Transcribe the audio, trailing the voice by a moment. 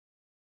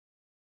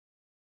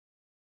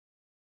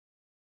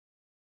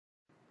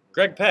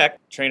Greg Peck,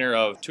 trainer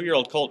of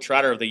two-year-old colt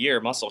Trotter of the Year,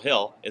 Muscle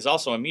Hill, is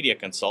also a media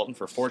consultant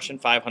for Fortune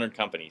 500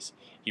 companies.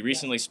 He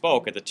recently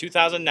spoke at the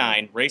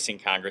 2009 Racing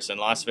Congress in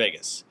Las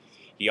Vegas.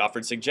 He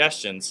offered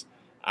suggestions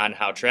on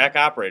how track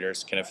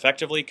operators can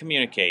effectively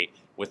communicate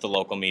with the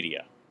local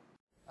media.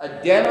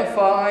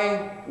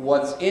 Identify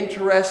what's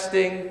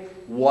interesting,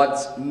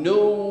 what's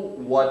new,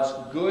 what's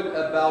good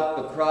about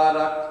the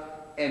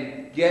product,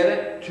 and get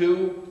it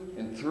to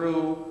and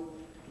through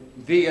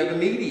via the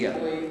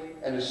media.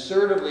 And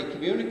assertively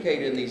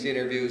communicate in these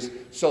interviews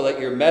so that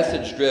you're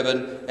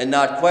message-driven and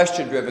not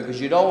question-driven,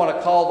 because you don't want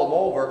to call them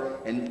over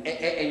and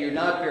you're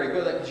not very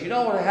good at it, because you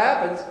know what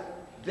happens?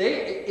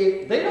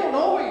 They don't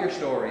know what your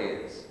story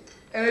is.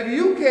 And if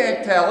you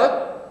can't tell it,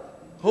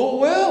 who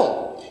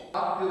will?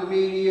 Talk to the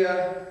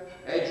media,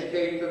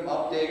 educate them,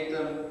 update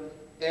them,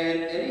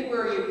 and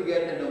anywhere you can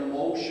get an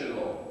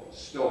emotional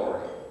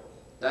story,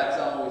 that's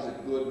always a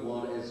good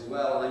one as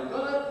well. And I'm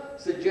going to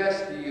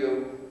suggest to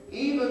you,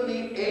 even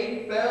the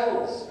 8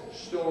 Bells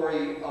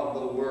story of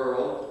the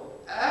world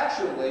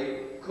actually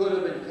could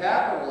have been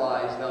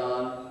capitalized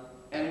on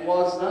and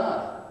was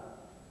not.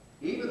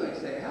 Even they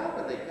say, how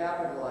could they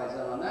capitalize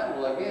on that?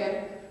 Well,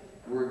 again,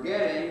 we're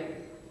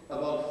getting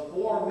about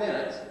 4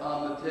 minutes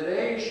on the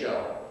Today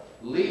Show.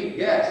 Lead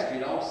guest,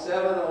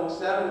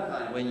 7:07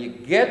 time. When you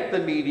get the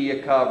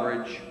media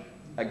coverage,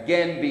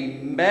 again, be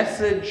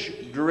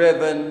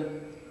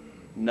message-driven,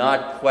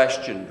 not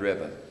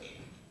question-driven.